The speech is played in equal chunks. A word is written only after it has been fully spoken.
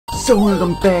So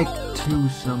welcome back to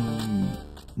some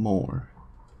more.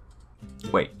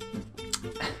 Wait.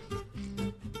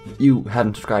 You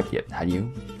haven't subscribed yet, had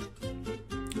you?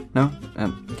 No?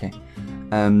 Okay.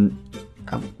 I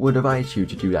would advise you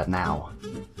to do that now,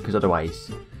 because otherwise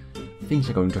things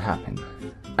are going to happen.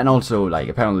 And also, like,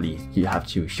 apparently you have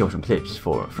to show some clips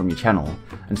from your channel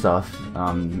and stuff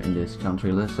in this channel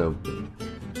trailer, so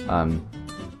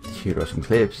here are some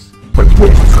clips.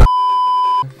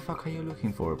 What the fuck are you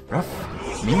looking for, bruv?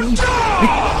 Me?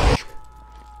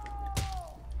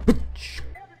 Bitch.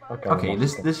 Okay,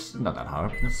 this is not that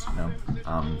hard. This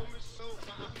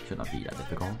should not be that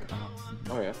difficult.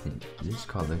 Oh yeah. This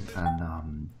color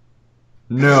and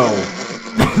no.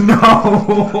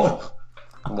 No.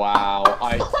 Wow,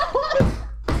 I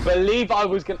believe I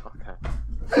was gonna.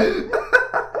 Okay.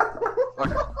 I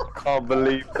can't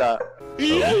believe that.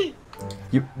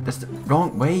 That's the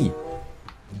wrong way.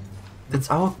 That's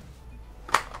our.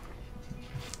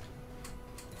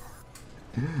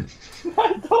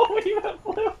 I don't even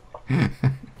flip.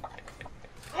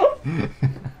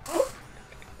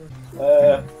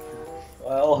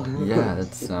 Well. Yeah,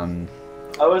 that's I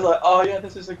was like, oh yeah,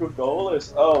 this is a good goal.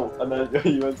 Oh, and then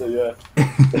you went to yeah.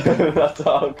 That's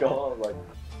how I got. Like,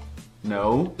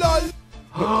 no.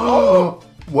 Oh.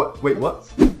 What? Wait, what?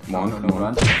 No,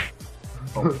 run.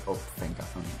 Oh, thank God.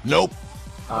 Nope.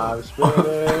 I'm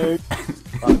spinning.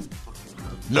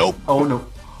 Nope. Oh no.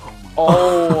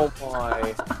 Oh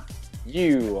my.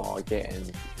 You are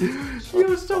getting.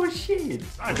 You're so shit.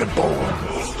 I can bowl.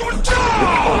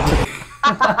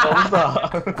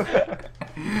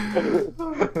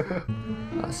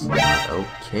 That's not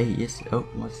okay. Yes. Oh,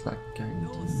 what's that guy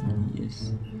doing?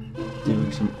 Yes.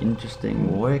 Doing some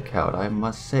interesting workout, I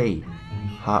must say.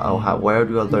 Where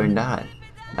do I learn that?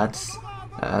 That's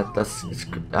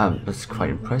quite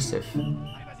impressive.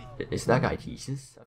 Is that guy Jesus?